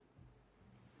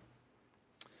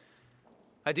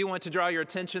I do want to draw your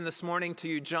attention this morning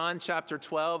to John chapter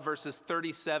 12, verses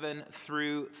 37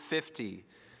 through 50.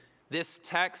 This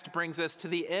text brings us to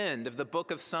the end of the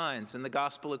book of signs in the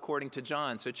gospel according to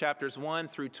John. So chapters 1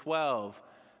 through 12,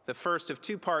 the first of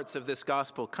two parts of this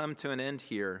gospel, come to an end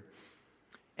here.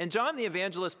 And John the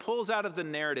evangelist pulls out of the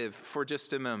narrative for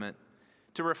just a moment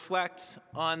to reflect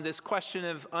on this question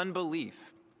of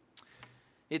unbelief.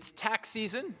 It's tax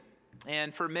season.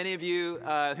 And for many of you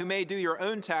who may do your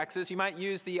own taxes, you might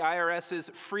use the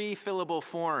IRS's free fillable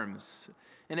forms.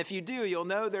 And if you do, you'll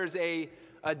know there's a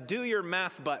do your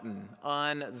math button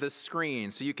on the screen.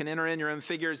 So you can enter in your own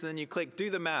figures, and then you click do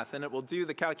the math, and it will do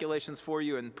the calculations for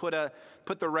you and put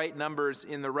the right numbers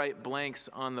in the right blanks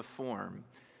on the form.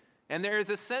 And there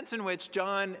is a sense in which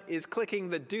John is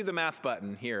clicking the do the math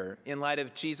button here in light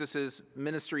of Jesus'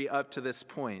 ministry up to this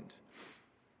point.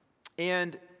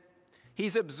 And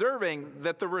he's observing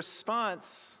that the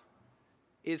response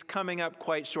is coming up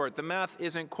quite short. The math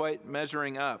isn't quite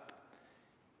measuring up.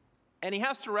 And he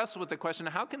has to wrestle with the question,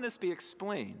 how can this be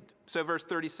explained? So verse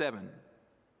 37,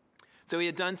 though he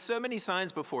had done so many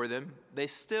signs before them, they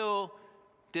still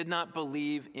did not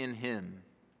believe in him.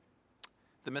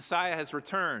 The Messiah has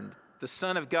returned, the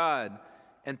Son of God,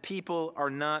 and people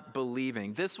are not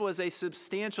believing. This was a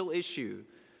substantial issue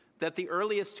that the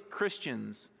earliest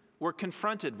Christians were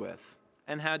confronted with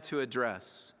and had to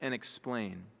address and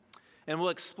explain. And we'll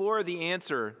explore the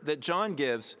answer that John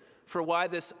gives for why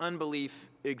this unbelief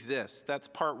exists. That's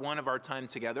part one of our time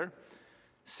together.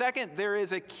 Second, there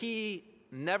is a key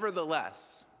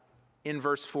nevertheless in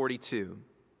verse 42.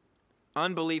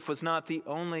 Unbelief was not the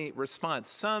only response.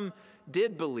 Some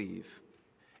did believe,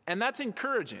 and that's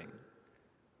encouraging,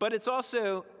 but it's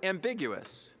also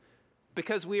ambiguous,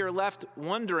 because we are left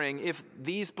wondering if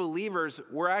these believers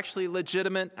were actually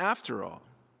legitimate after all.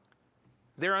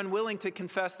 They're unwilling to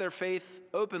confess their faith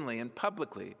openly and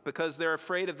publicly because they're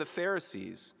afraid of the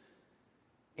Pharisees.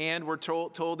 And we're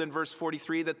told in verse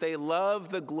 43 that they love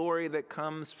the glory that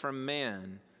comes from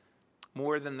man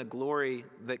more than the glory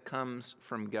that comes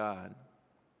from God.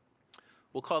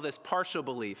 We'll call this partial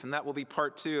belief, and that will be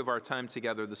part two of our time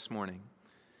together this morning.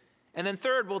 And then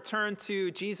third, we'll turn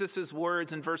to Jesus'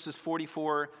 words in verses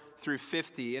 44 through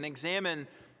 50 and examine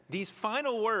these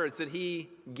final words that he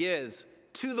gives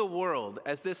to the world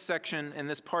as this section and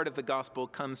this part of the gospel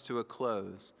comes to a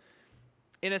close.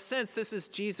 In a sense, this is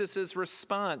Jesus'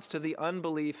 response to the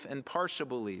unbelief and partial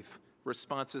belief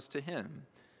responses to him.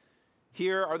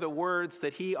 Here are the words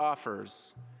that he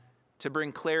offers to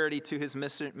bring clarity to his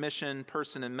mission,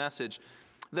 person, and message.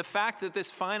 The fact that this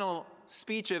final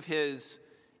speech of his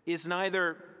is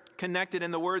neither connected, in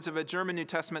the words of a German New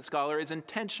Testament scholar, is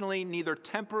intentionally neither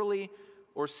temporally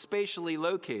or spatially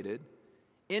located,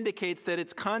 indicates that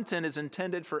its content is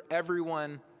intended for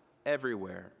everyone,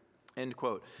 everywhere, end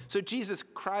quote. So Jesus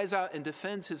cries out and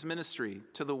defends his ministry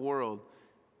to the world,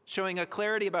 showing a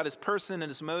clarity about his person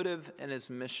and his motive and his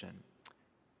mission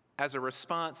as a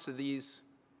response to these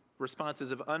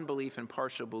responses of unbelief and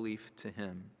partial belief to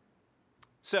him.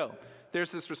 So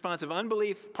there's this response of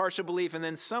unbelief, partial belief, and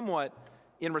then somewhat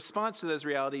in response to those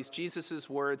realities, Jesus'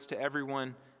 words to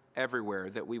everyone, everywhere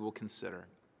that we will consider.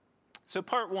 So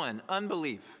part one,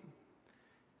 unbelief.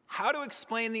 How to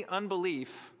explain the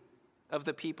unbelief of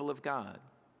the people of God.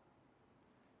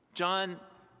 John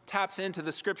taps into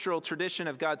the scriptural tradition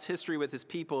of God's history with his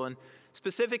people, and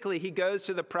specifically he goes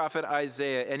to the prophet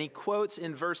Isaiah, and he quotes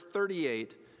in verse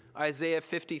 38, Isaiah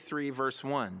 53, verse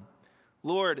 1.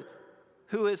 Lord,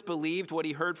 who has believed what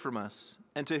he heard from us,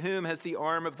 and to whom has the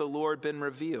arm of the Lord been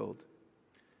revealed?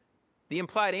 The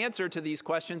implied answer to these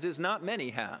questions is not many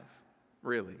have,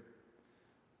 really.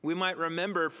 We might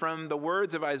remember from the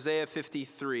words of Isaiah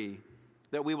 53,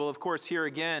 that we will of course hear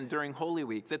again during Holy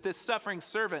Week, that this suffering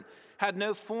servant had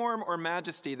no form or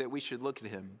majesty that we should look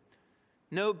at him,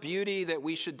 no beauty that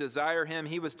we should desire him.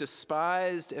 He was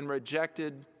despised and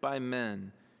rejected by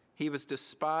men. He was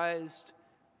despised,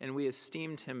 and we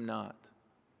esteemed him not.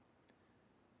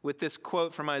 With this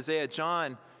quote from Isaiah,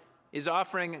 John is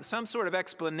offering some sort of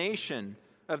explanation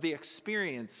of the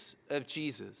experience of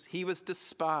Jesus. He was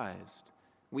despised.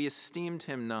 We esteemed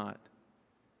him not.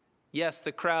 Yes,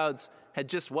 the crowds had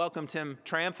just welcomed him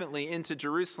triumphantly into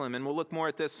Jerusalem, and we'll look more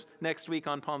at this next week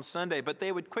on Palm Sunday, but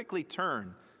they would quickly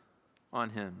turn on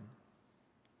him.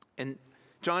 And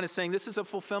John is saying this is a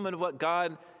fulfillment of what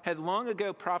God had long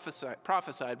ago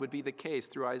prophesied would be the case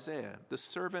through Isaiah. The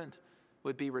servant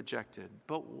would be rejected.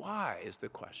 But why is the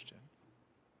question?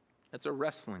 That's a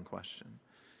wrestling question.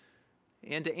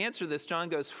 And to answer this, John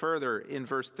goes further in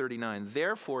verse 39.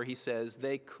 Therefore, he says,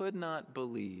 they could not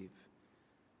believe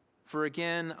For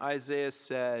again, Isaiah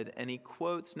said, and he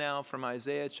quotes now from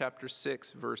Isaiah chapter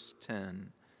 6, verse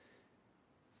 10,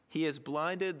 "He has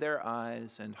blinded their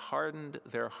eyes and hardened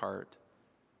their heart,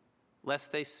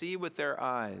 lest they see with their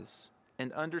eyes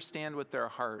and understand with their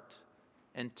heart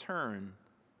and turn,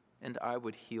 and I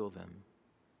would heal them."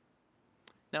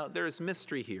 Now, there is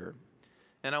mystery here,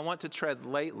 and I want to tread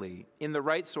lightly in the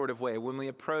right sort of way when we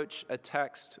approach a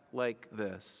text like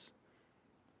this.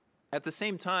 At the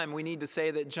same time, we need to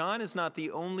say that John is not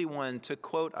the only one to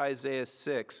quote Isaiah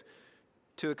 6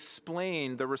 to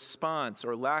explain the response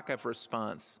or lack of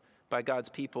response by God's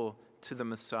people to the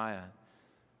Messiah.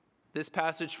 This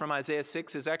passage from Isaiah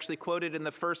 6 is actually quoted in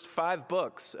the first 5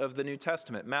 books of the New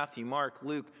Testament: Matthew, Mark,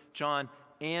 Luke, John,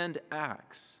 and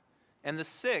Acts. And the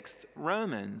 6th,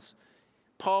 Romans,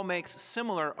 Paul makes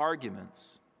similar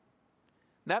arguments.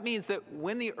 That means that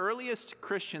when the earliest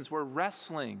Christians were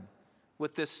wrestling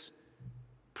with this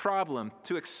problem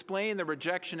to explain the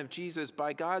rejection of Jesus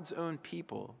by God's own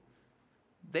people,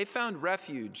 they found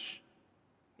refuge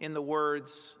in the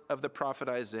words of the prophet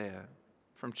Isaiah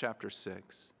from chapter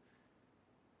 6.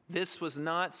 This was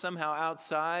not somehow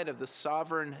outside of the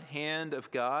sovereign hand of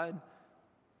God,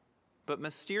 but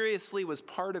mysteriously was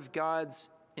part of God's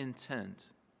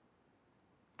intent.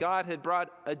 God had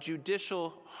brought a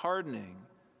judicial hardening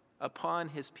upon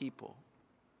his people.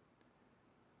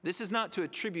 This is not to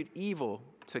attribute evil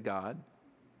to God,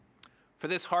 for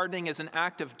this hardening is an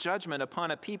act of judgment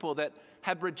upon a people that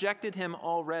had rejected him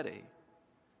already.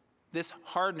 This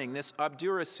hardening, this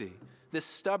obduracy, this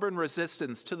stubborn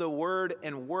resistance to the word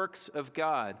and works of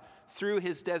God through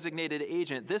his designated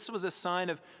agent, this was a sign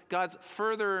of God's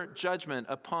further judgment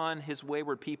upon his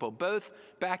wayward people, both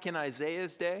back in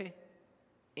Isaiah's day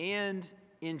and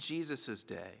in Jesus'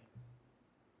 day.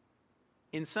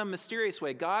 In some mysterious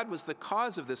way, God was the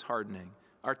cause of this hardening,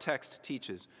 our text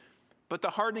teaches. But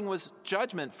the hardening was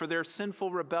judgment for their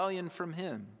sinful rebellion from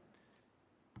him.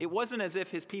 It wasn't as if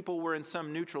his people were in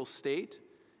some neutral state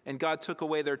and God took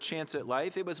away their chance at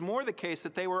life. It was more the case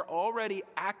that they were already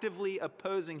actively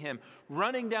opposing him,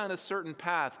 running down a certain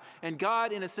path, and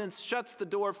God, in a sense, shuts the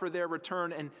door for their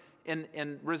return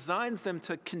and resigns them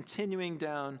to continuing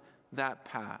down that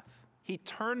path. He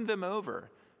turned them over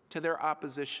to their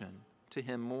opposition to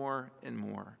him more and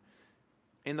more.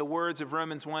 In the words of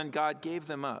Romans 1, God gave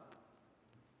them up.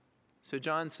 So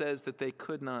John says that they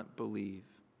could not believe.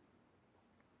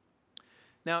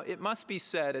 Now, it must be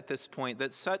said at this point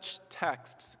that such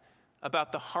texts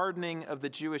about the hardening of the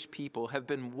Jewish people have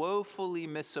been woefully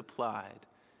misapplied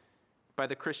by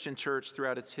the Christian church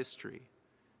throughout its history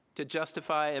to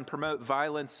justify and promote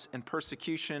violence and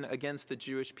persecution against the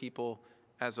Jewish people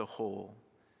as a whole.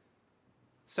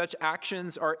 Such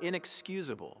actions are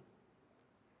inexcusable,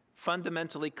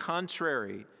 fundamentally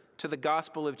contrary to the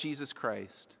gospel of Jesus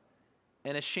Christ,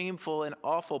 and a shameful and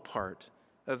awful part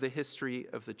of the history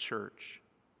of the church.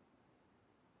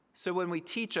 So when we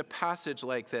teach a passage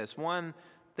like this, one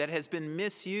that has been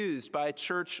misused by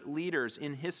church leaders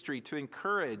in history to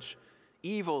encourage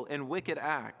evil and wicked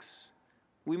acts,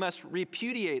 we must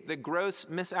repudiate the gross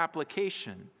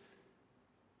misapplication,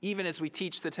 even as we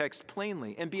teach the text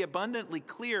plainly, and be abundantly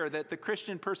clear that the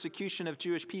Christian persecution of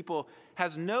Jewish people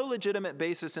has no legitimate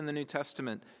basis in the New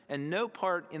Testament and no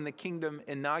part in the kingdom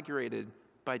inaugurated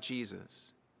by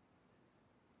Jesus.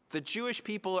 The Jewish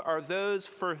people are those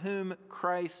for whom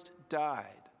Christ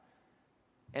died,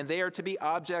 and they are to be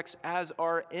objects, as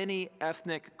are any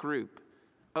ethnic group,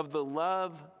 of the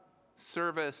love,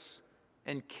 service,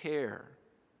 and care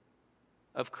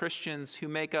of Christians who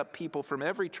make up people from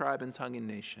every tribe and tongue and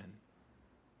nation,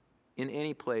 in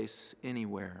any place,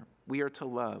 anywhere. We are to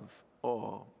love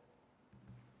all.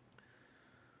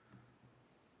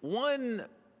 One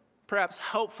perhaps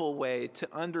helpful way to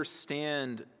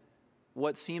understand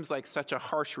what seems like such a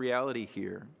harsh reality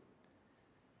here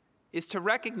is to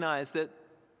recognize that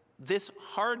this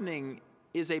hardening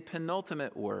is a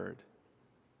penultimate word,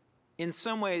 in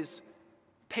some ways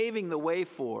paving the way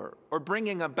for or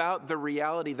bringing about the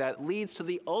reality that leads to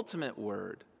the ultimate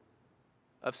word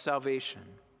of salvation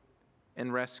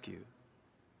and rescue.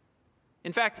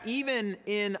 In fact, even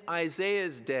in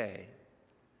Isaiah's day,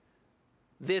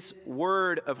 this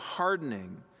word of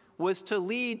hardening was to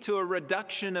lead to a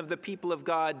reduction of the people of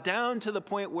God down to the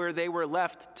point where they were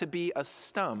left to be a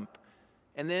stump.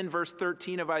 And then verse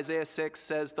 13 of Isaiah 6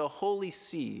 says, the holy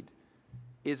seed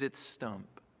is its stump.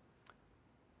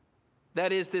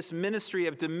 That is, this ministry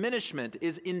of diminishment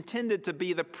is intended to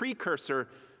be the precursor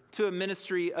to a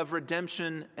ministry of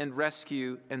redemption and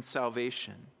rescue and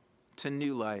salvation, to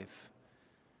new life.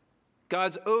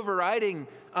 God's overriding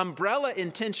umbrella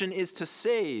intention is to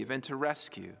save and to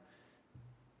rescue.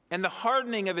 and the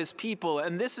hardening of his people,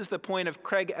 and this is the point of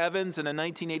Craig Evans in a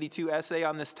 1982 essay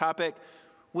on this topic,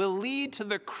 will lead to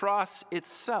the cross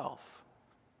itself.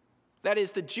 That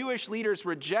is, the Jewish leaders'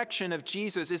 rejection of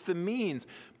Jesus is the means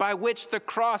by which the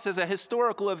cross as a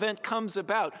historical event comes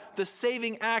about, the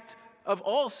saving act of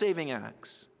all saving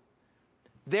acts.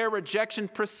 Their rejection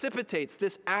precipitates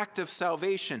this act of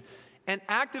salvation. An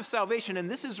act of salvation, and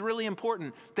this is really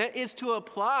important, that is to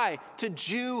apply to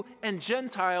Jew and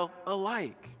Gentile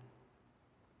alike.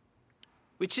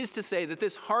 Which is to say that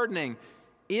this hardening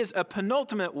is a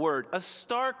penultimate word, a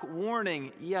stark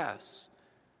warning, yes,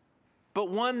 but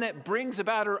one that brings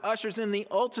about or ushers in the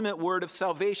ultimate word of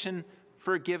salvation,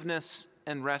 forgiveness,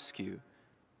 and rescue.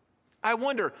 I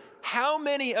wonder how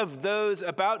many of those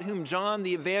about whom John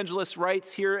the evangelist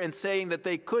writes here and saying that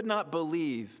they could not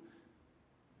believe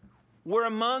were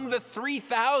among the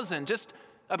 3,000 just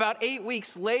about 8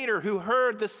 weeks later who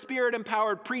heard the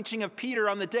Spirit-empowered preaching of Peter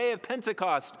on the day of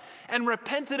Pentecost and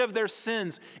repented of their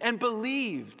sins and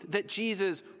believed that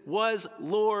Jesus was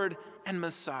Lord and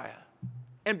Messiah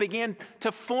and began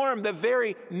to form the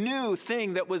very new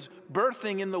thing that was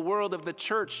birthing in the world of the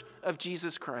church of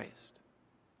Jesus Christ.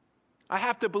 I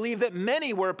have to believe that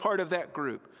many were a part of that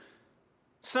group.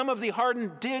 Some of the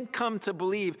hardened did come to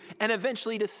believe and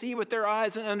eventually to see with their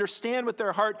eyes and understand with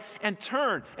their heart and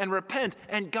turn and repent,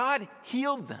 and God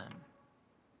healed them.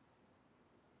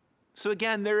 So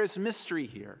again, there is mystery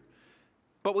here.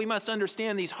 But we must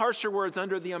understand these harsher words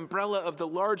under the umbrella of the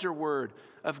larger word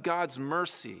of God's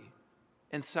mercy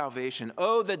and salvation.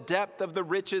 Oh, the depth of the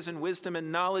riches and wisdom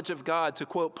and knowledge of God, to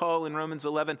quote Paul in Romans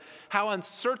 11. How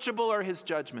unsearchable are his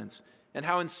judgments and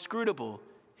how inscrutable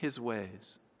his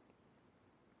ways.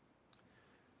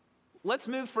 Let's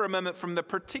move for a moment from the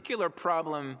particular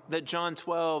problem that John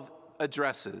 12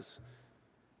 addresses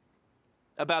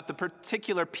about the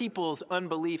particular people's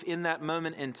unbelief in that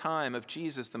moment in time of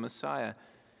Jesus the Messiah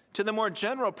to the more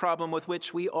general problem with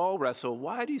which we all wrestle.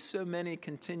 Why do so many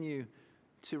continue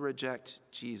to reject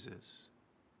Jesus?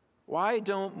 Why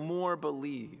don't more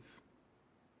believe?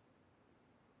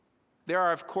 There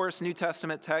are, of course, New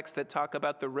Testament texts that talk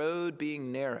about the road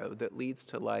being narrow that leads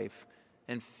to life,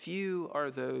 and few are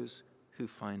those who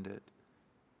find it.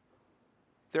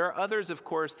 There are others, of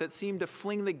course, that seem to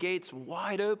fling the gates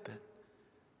wide open.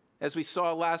 As we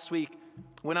saw last week,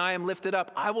 when I am lifted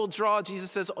up, I will draw,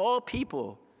 Jesus says, all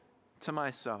people to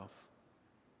myself.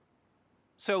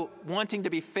 So, wanting to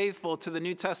be faithful to the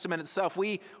New Testament itself,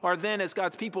 we are then, as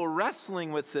God's people,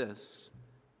 wrestling with this.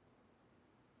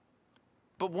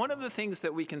 But one of the things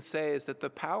that we can say is that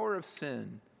the power of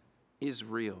sin is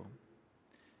real.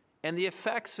 And the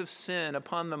effects of sin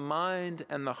upon the mind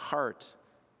and the heart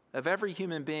of every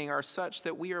human being are such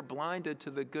that we are blinded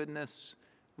to the goodness,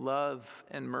 love,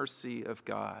 and mercy of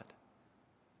God.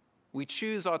 We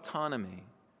choose autonomy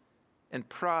and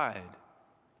pride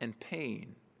and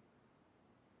pain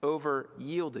over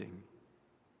yielding,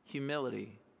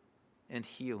 humility, and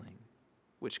healing,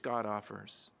 which God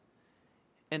offers.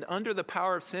 And under the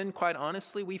power of sin, quite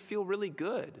honestly, we feel really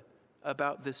good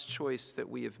about this choice that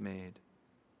we have made.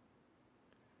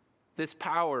 This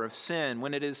power of sin,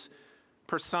 when it is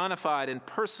personified and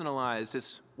personalized,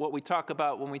 is what we talk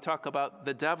about when we talk about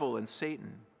the devil and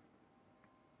Satan.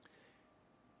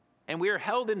 And we are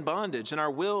held in bondage, and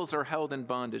our wills are held in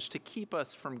bondage to keep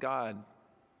us from God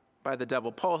by the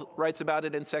devil. Paul writes about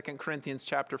it in 2 Corinthians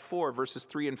chapter 4, verses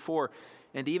 3 and 4.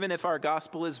 And even if our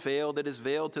gospel is veiled, it is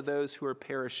veiled to those who are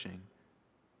perishing.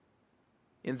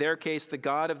 In their case, the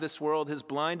God of this world has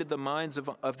blinded the minds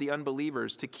of the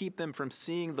unbelievers to keep them from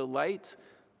seeing the light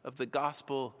of the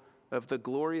gospel of the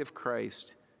glory of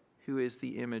Christ, who is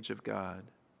the image of God.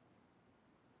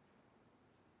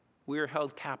 We are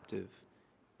held captive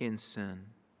in sin.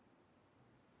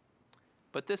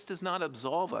 But this does not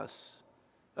absolve us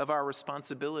of our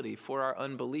responsibility for our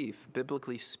unbelief,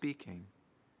 biblically speaking.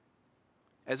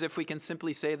 As if we can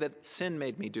simply say that sin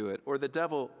made me do it or the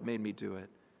devil made me do it.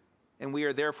 And we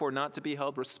are therefore not to be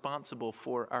held responsible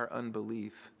for our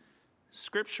unbelief.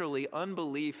 Scripturally,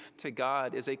 unbelief to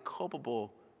God is a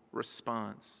culpable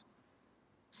response,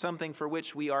 something for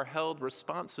which we are held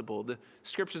responsible. The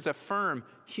Scriptures affirm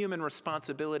human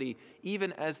responsibility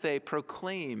even as they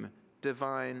proclaim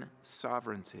divine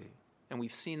sovereignty. And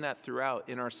we've seen that throughout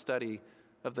in our study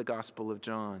of the Gospel of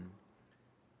John.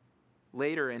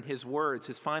 Later in his words,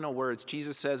 his final words,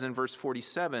 Jesus says in verse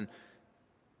 47,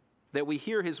 that we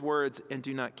hear his words and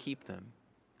do not keep them.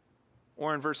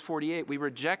 Or in verse 48, we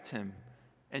reject him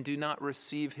and do not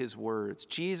receive his words.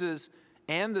 Jesus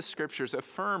and the Scriptures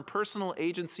affirm personal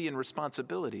agency and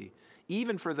responsibility,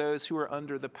 even for those who are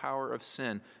under the power of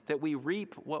sin, that we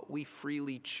reap what we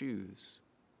freely choose.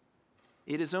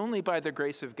 It is only by the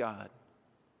grace of God,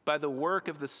 by the work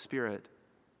of the Spirit,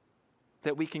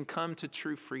 that we can come to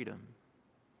true freedom,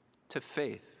 to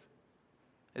faith.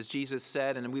 As Jesus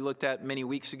said, and we looked at many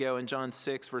weeks ago in John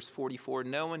 6, verse 44,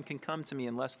 no one can come to me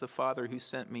unless the Father who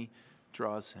sent me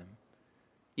draws him.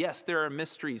 Yes, there are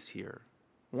mysteries here,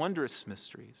 wondrous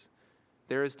mysteries.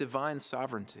 There is divine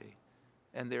sovereignty,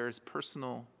 and there is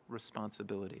personal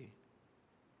responsibility.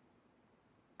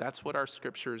 That's what our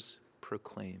scriptures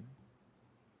proclaim.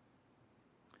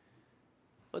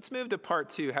 Let's move to part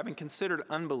 2. Having considered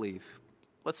unbelief,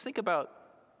 let's think about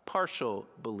partial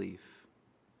belief.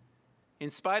 In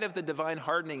spite of the divine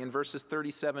hardening in verses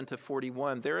 37 to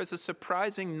 41, there is a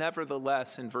surprising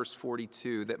nevertheless in verse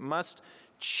 42 that must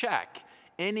check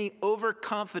any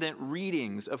overconfident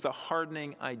readings of the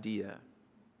hardening idea.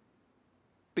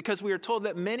 Because we are told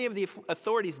that many of the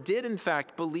authorities did in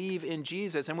fact believe in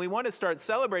Jesus, and we want to start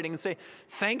celebrating and say,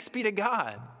 thanks be to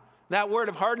God. That word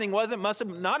of hardening must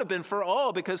not have been for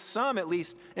all, because some at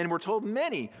least, and we're told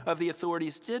many of the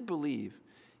authorities did believe.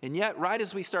 And yet, right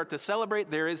as we start to celebrate,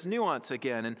 there is nuance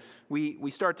again, and we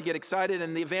start to get excited,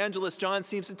 and the evangelist John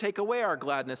seems to take away our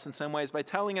gladness in some ways by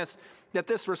telling us that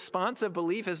this responsive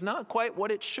belief is not quite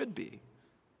what it should be.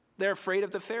 They're afraid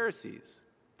of the Pharisees.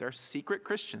 They're secret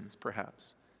Christians,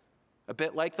 perhaps. A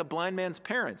bit like the blind man's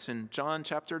parents in John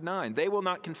chapter 9. They will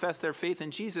not confess their faith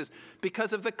in Jesus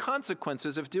because of the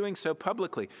consequences of doing so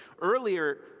publicly.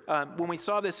 Earlier, when we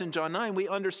saw this in John 9, we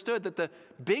understood that the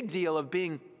big deal of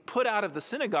being put out of the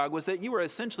synagogue was that you were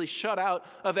essentially shut out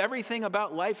of everything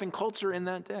about life and culture in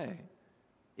that day.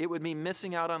 It would mean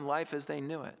missing out on life as they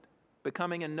knew it,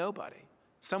 becoming a nobody,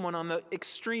 someone on the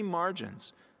extreme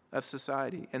margins of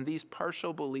society. And these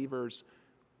partial believers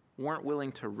weren't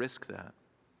willing to risk that.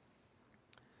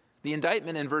 The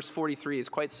indictment in verse 43 is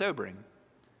quite sobering.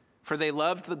 For they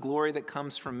loved the glory that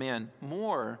comes from man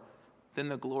more than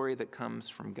the glory that comes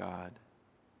from God.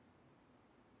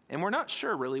 And we're not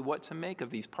sure really what to make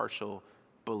of these partial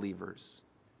believers.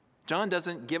 John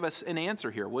doesn't give us an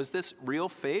answer here. Was this real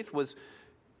faith? Was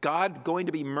God going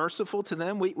to be merciful to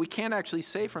them? We can't actually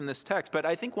say from this text, but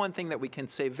I think one thing that we can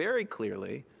say very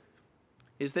clearly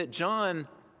is that John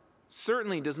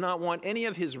certainly does not want any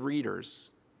of his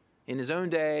readers in his own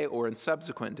day or in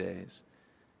subsequent days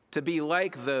to be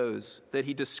like those that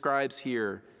he describes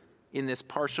here in this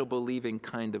partial believing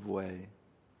kind of way.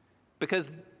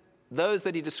 Because those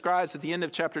that he describes at the end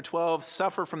of chapter 12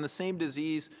 suffer from the same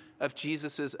disease of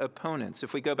Jesus' opponents.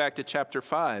 If we go back to chapter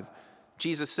 5,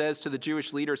 Jesus says to the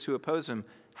Jewish leaders who oppose him,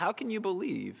 how can you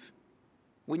believe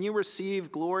when you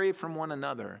receive glory from one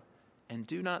another and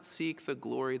do not seek the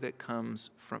glory that comes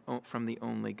from the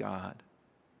only God?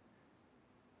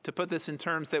 To put this in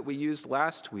terms that we used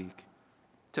last week,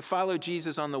 to follow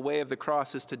Jesus on the way of the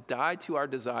cross is to die to our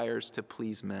desires to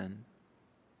please men.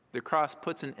 The cross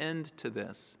puts an end to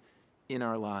this in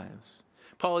our lives.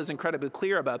 Paul is incredibly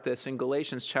clear about this in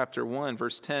Galatians chapter 1,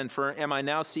 verse 10. For am I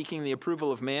now seeking the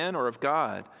approval of man or of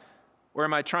God? Or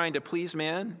am I trying to please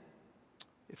man?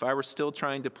 If I were still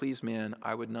trying to please man,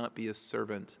 I would not be a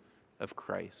servant of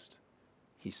Christ,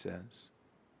 he says.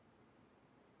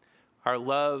 Our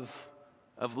love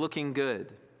of looking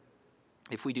good,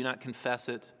 if we do not confess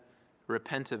it,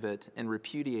 repent of it, and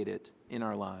repudiate it in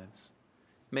our lives,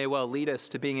 may well lead us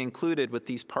to being included with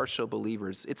these partial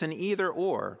believers. It's an either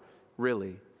or,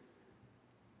 really.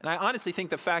 And I honestly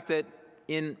think the fact that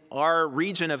in our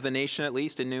region of the nation, at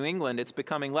least in New England, it's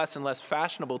becoming less and less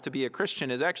fashionable to be a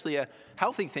Christian is actually a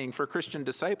healthy thing for Christian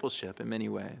discipleship in many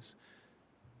ways.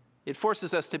 It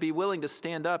forces us to be willing to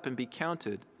stand up and be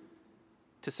counted,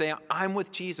 to say, I'm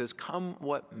with Jesus, come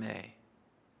what may.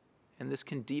 And this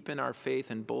can deepen our faith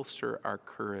and bolster our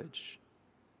courage.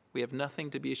 We have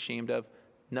nothing to be ashamed of,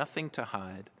 nothing to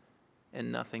hide,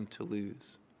 and nothing to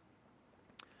lose.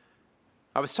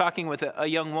 I was talking with a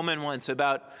young woman once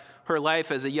about her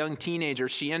life as a young teenager.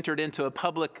 She entered into a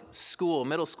public school,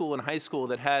 middle school and high school,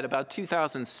 that had about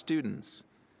 2,000 students.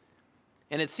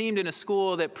 And it seemed in a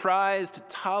school that prized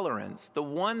tolerance, the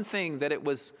one thing that it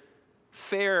was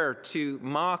fair to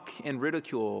mock and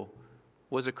ridicule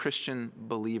was a Christian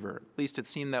believer. At least it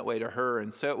seemed that way to her.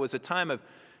 And so it was a time of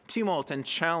tumult and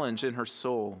challenge in her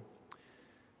soul.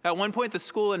 At one point, the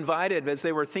school invited, as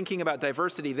they were thinking about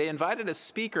diversity, they invited a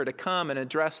speaker to come and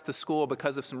address the school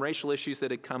because of some racial issues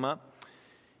that had come up.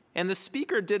 And the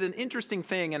speaker did an interesting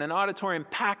thing in an auditorium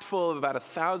packed full of about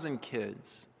 1,000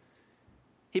 kids.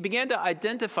 He began to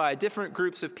identify different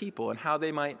groups of people and how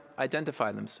they might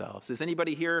identify themselves. Is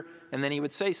anybody here? And then he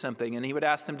would say something, and he would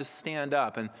ask them to stand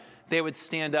up. And they would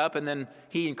stand up, and then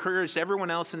he encouraged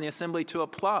everyone else in the assembly to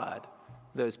applaud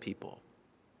those people.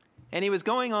 And he was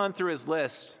going on through his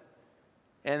list,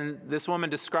 And this woman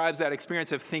describes that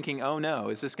experience of thinking, oh no,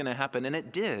 is this going to happen? And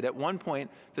it did. At one point,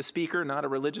 the speaker, not a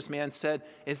religious man, said,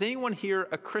 is anyone here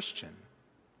a Christian?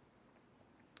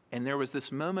 And there was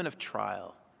this moment of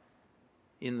trial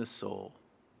in the soul.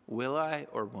 Will I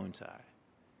or won't I?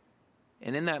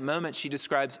 And in that moment, she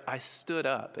describes, I stood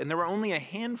up. And there were only a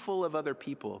handful of other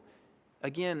people,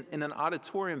 again, in an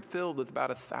auditorium filled with about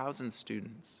 1,000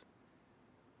 students.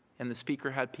 And the speaker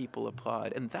had people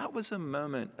applaud. And that was a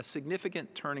moment, a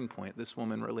significant turning point, this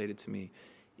woman related to me,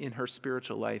 in her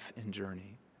spiritual life and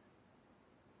journey.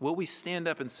 Will we stand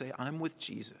up and say, I'm with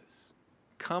Jesus,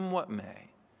 come what may?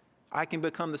 I can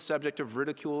become the subject of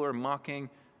ridicule or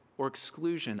mocking or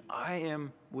exclusion. I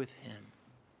am with him.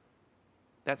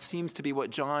 That seems to be what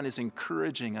John is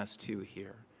encouraging us to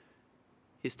here,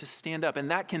 is to stand up. And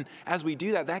that can, as we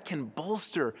do that, that can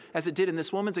bolster, as it did in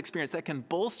this woman's experience, that can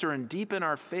bolster and deepen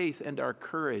our faith and our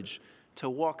courage to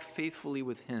walk faithfully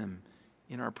with him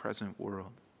in our present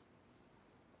world.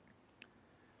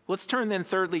 Let's turn then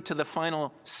thirdly to the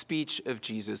final speech of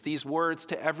Jesus, these words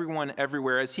to everyone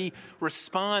everywhere. As he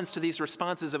responds to these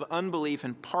responses of unbelief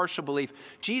and partial belief,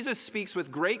 Jesus speaks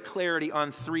with great clarity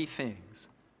on three things: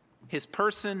 his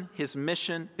person, his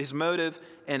mission, his motive,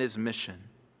 and his mission.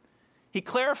 He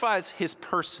clarifies his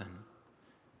person.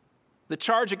 The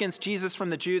charge against Jesus from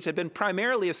the Jews had been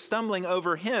primarily a stumbling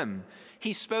over him.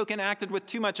 He spoke and acted with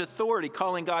too much authority,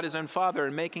 calling God his own Father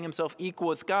and making himself equal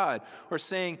with God, or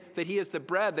saying that he is the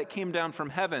bread that came down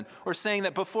from heaven, or saying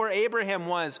that before Abraham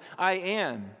was, I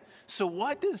am. So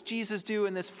what does Jesus do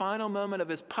in this final moment of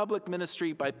his public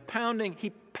ministry? He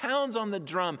pounds on the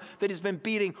drum that he's been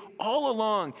beating all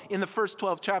along in the first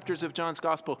 12 chapters of John's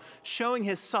gospel, showing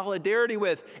his solidarity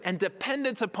with and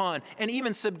dependence upon and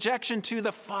even subjection to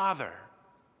the Father.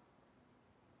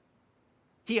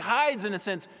 He hides, in a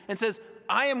sense, and says,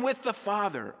 I am with the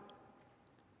Father.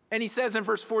 And he says in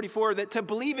verse 44 that to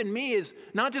believe in me is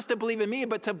not just to believe in me,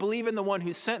 but to believe in the one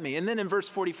who sent me. And then in verse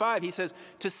 45, he says,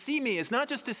 to see me is not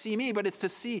just to see me, but it's to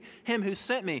see him who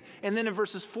sent me. And then in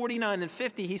verses 49 and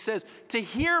 50, he says, to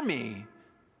hear me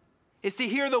is to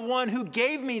hear the one who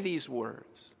gave me these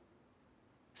words.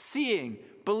 Seeing,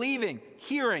 believing,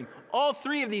 hearing, all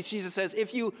three of these, Jesus says,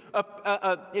 if you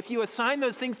assign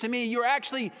those things to me, you're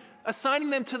actually assigning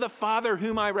them to the Father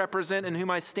whom I represent and whom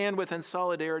I stand with in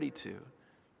solidarity to.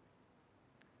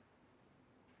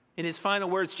 In his final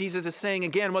words, Jesus is saying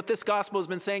again what this gospel has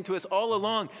been saying to us all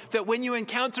along, that when you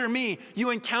encounter me, you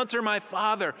encounter my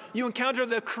Father. You encounter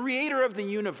the creator of the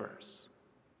universe.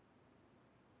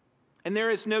 And there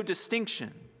is no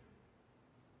distinction.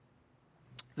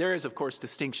 There is, of course,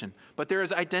 distinction, but there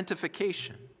is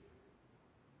identification.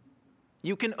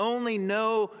 You can only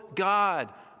know God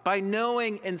by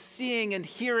knowing and seeing and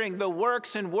hearing the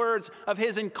works and words of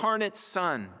his incarnate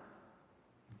Son.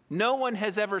 No one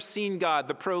has ever seen God,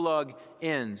 the prologue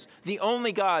ends. The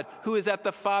only God who is at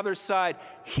the Father's side,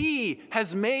 he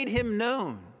has made him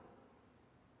known.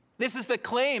 This is the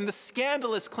claim, the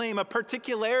scandalous claim of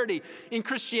particularity in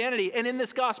Christianity and in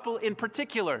this gospel in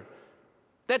particular,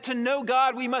 that to know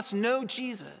God, we must know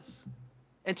Jesus.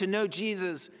 And to know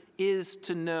Jesus is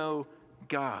to know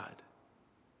God.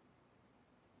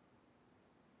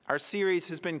 Our series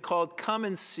has been called Come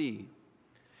and See,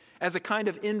 as a kind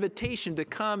of invitation to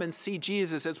come and see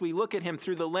Jesus as we look at him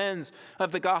through the lens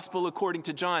of the gospel according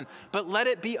to John. But let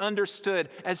it be understood,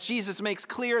 as Jesus makes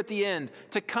clear at the end,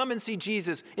 to come and see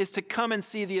Jesus is to come and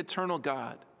see the eternal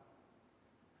God.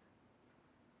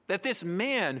 That this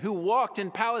man who walked in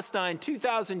Palestine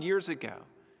 2,000 years ago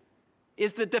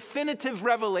is the definitive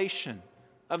revelation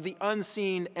of the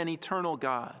unseen and eternal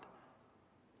God.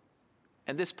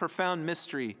 And this profound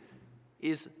mystery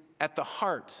is at the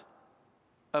heart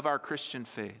of our Christian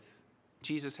faith.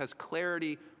 Jesus has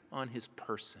clarity on his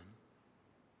person.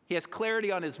 He has clarity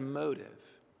on his motive.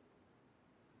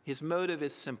 His motive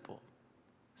is simple: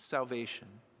 salvation.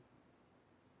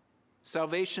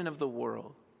 Salvation of the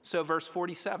world. So verse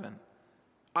 47,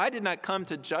 I did not come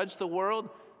to judge the world,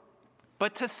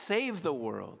 but to save the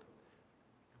world.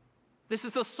 This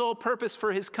is the sole purpose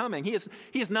for his coming. He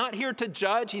is not here to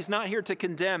judge. He's not here to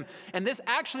condemn. And this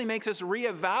actually makes us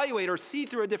reevaluate or see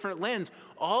through a different lens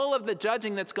all of the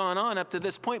judging that's gone on up to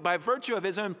this point by virtue of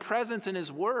his own presence and his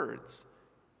words.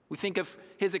 We think of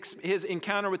his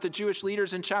encounter with the Jewish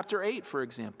leaders in chapter 8, for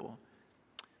example.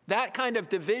 That kind of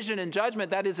division and judgment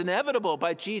that is inevitable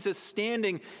by Jesus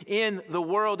standing in the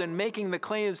world and making the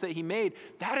claims that he made,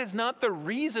 that is not the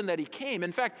reason that he came.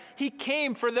 In fact, he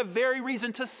came for the very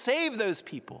reason to save those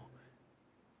people.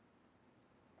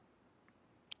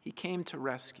 He came to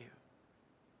rescue.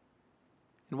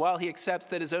 And while he accepts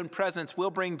that his own presence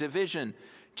will bring division,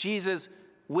 Jesus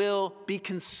will be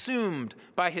consumed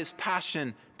by his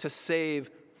passion to save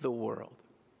the world.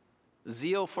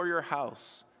 Zeal for your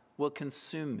house will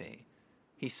consume me,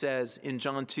 he says in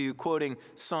John 2, quoting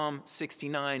Psalm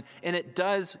 69, and it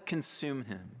does consume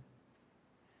him.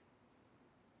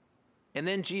 And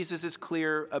then Jesus is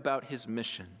clear about his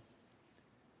mission.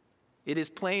 It is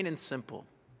plain and simple.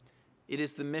 It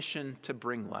is the mission to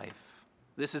bring life.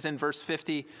 This is in verse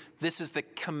 50. This is the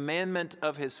commandment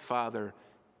of his Father,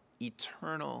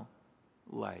 eternal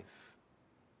life.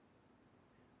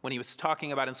 When he was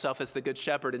talking about himself as the good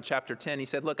shepherd in chapter 10, he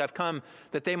said, look, I've come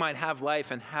that they might have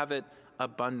life and have it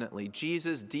abundantly.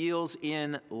 Jesus deals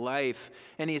in life,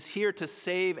 and he is here to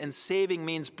save, and saving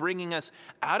means bringing us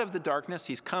out of the darkness.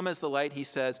 He's come as the light, he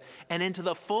says, and into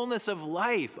the fullness of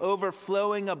life,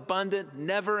 overflowing, abundant,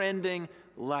 never-ending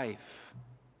life.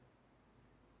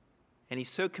 And he's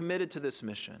so committed to this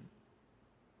mission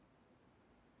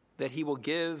that he will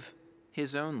give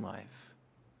his own life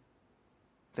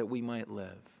that we might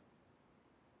live.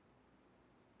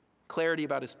 Clarity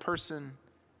about his person,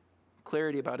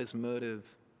 clarity about his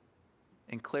motive,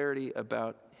 and clarity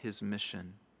about his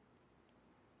mission.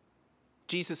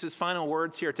 Jesus' final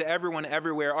words here to everyone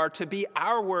everywhere are to be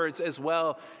our words as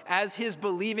well as his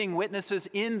believing witnesses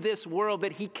in this world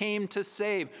that he came to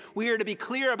save. We are to be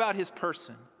clear about his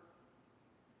person.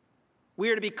 We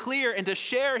are to be clear and to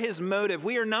share his motive.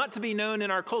 We are not to be known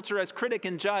in our culture as critic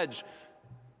and judge.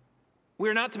 We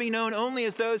are not to be known only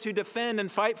as those who defend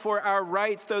and fight for our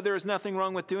rights, though there is nothing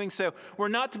wrong with doing so. We're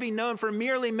not to be known for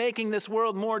merely making this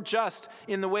world more just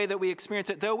in the way that we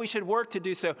experience it, though we should work to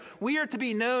do so. We are to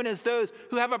be known as those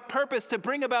who have a purpose to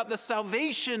bring about the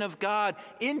salvation of God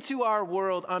into our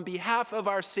world on behalf of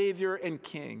our Savior and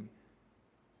King,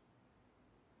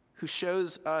 who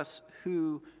shows us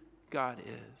who God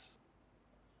is.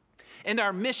 And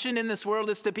our mission in this world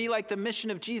is to be like the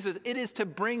mission of Jesus. It is to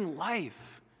bring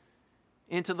life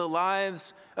into the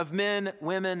lives of men,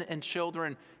 women, and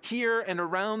children here and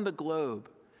around the globe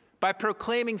by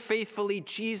proclaiming faithfully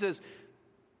Jesus,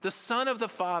 the Son of the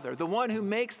Father, the one who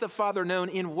makes the Father known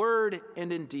in word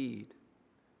and in deed.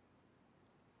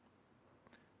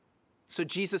 So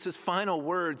Jesus' final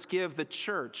words give the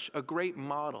church a great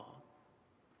model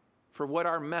for what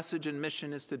our message and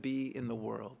mission is to be in the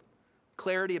world.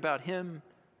 Clarity about him,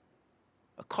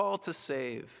 a call to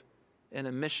save, and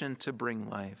a mission to bring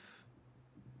life.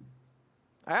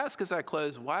 I ask as I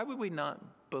close, why would we not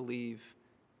believe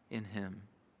in him?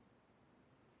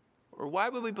 Or why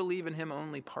would we believe in him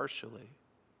only partially?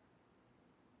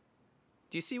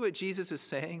 Do you see what Jesus is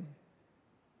saying?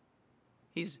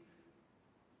 He's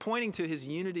pointing to his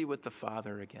unity with the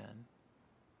Father again.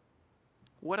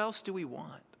 What else do we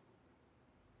want?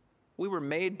 We were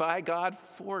made by God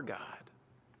for God.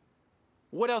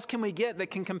 What else can we get that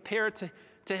can compare to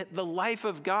the life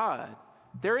of God?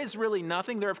 There is really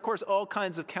nothing. There are, of course, all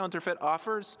kinds of counterfeit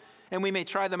offers, and we may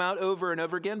try them out over and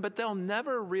over again, but they'll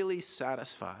never really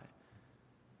satisfy.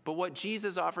 But what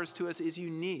Jesus offers to us is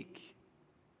unique.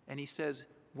 And he says,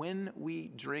 when we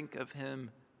drink of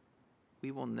him,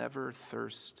 we will never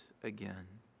thirst again.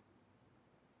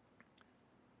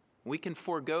 We can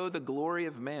forego the glory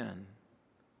of man,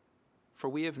 for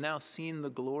we have now seen the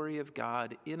glory of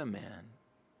God in a man.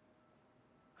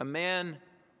 A man,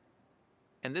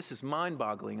 and this is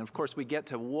mind-boggling, and of course we get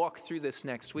to walk through this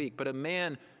next week, but a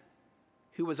man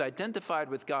who was identified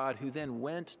with God who then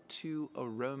went to a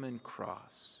Roman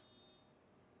cross.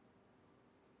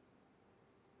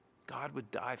 God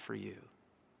would die for you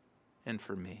and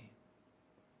for me,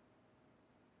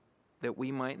 that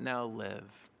we might now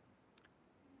live.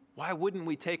 Why wouldn't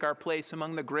we take our place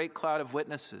among the great cloud of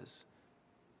witnesses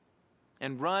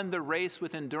and run the race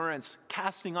with endurance,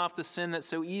 casting off the sin that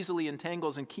so easily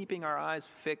entangles and keeping our eyes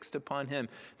fixed upon him?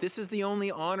 This is the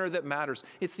only honor that matters.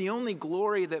 It's the only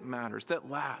glory that matters, that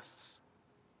lasts.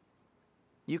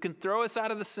 You can throw us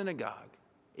out of the synagogue.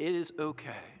 It is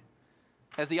okay.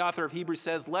 As the author of Hebrews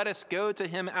says, let us go to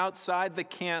him outside the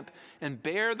camp and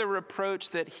bear the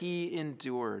reproach that he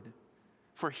endured.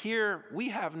 For here we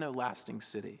have no lasting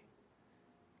city,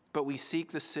 but we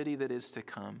seek the city that is to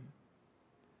come.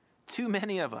 Too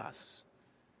many of us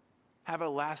have a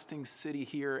lasting city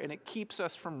here, and it keeps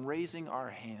us from raising our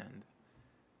hand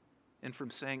and from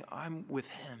saying, I'm with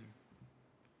him.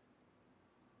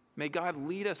 May God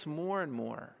lead us more and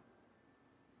more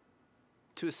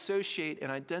to associate and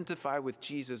identify with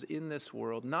Jesus in this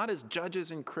world, not as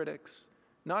judges and critics,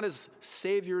 not as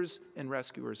saviors and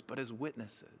rescuers, but as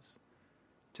witnesses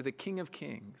to the King of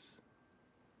Kings,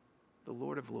 the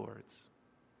Lord of Lords,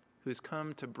 who has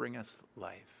come to bring us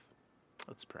life.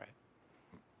 Let's pray.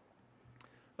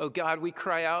 Oh God, we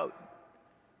cry out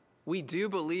We do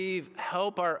believe,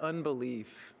 help our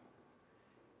unbelief.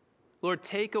 Lord,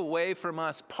 take away from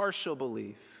us partial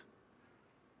belief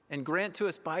and grant to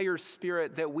us by your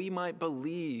Spirit that we might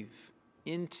believe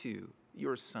into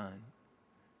your Son.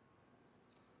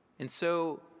 And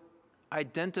so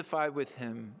identify with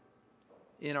him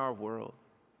in our world.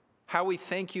 How we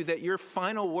thank you that your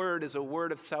final word is a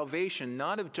word of salvation,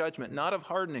 not of judgment, not of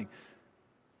hardening,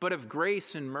 but of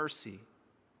grace and mercy.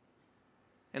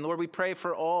 And Lord, we pray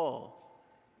for all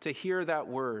to hear that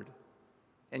word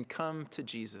and come to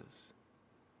Jesus.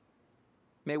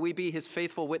 May we be his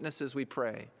faithful witnesses, we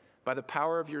pray, by the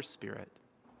power of your Spirit,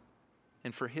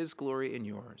 and for his glory and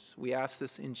yours. We ask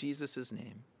this in Jesus'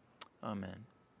 name. Amen.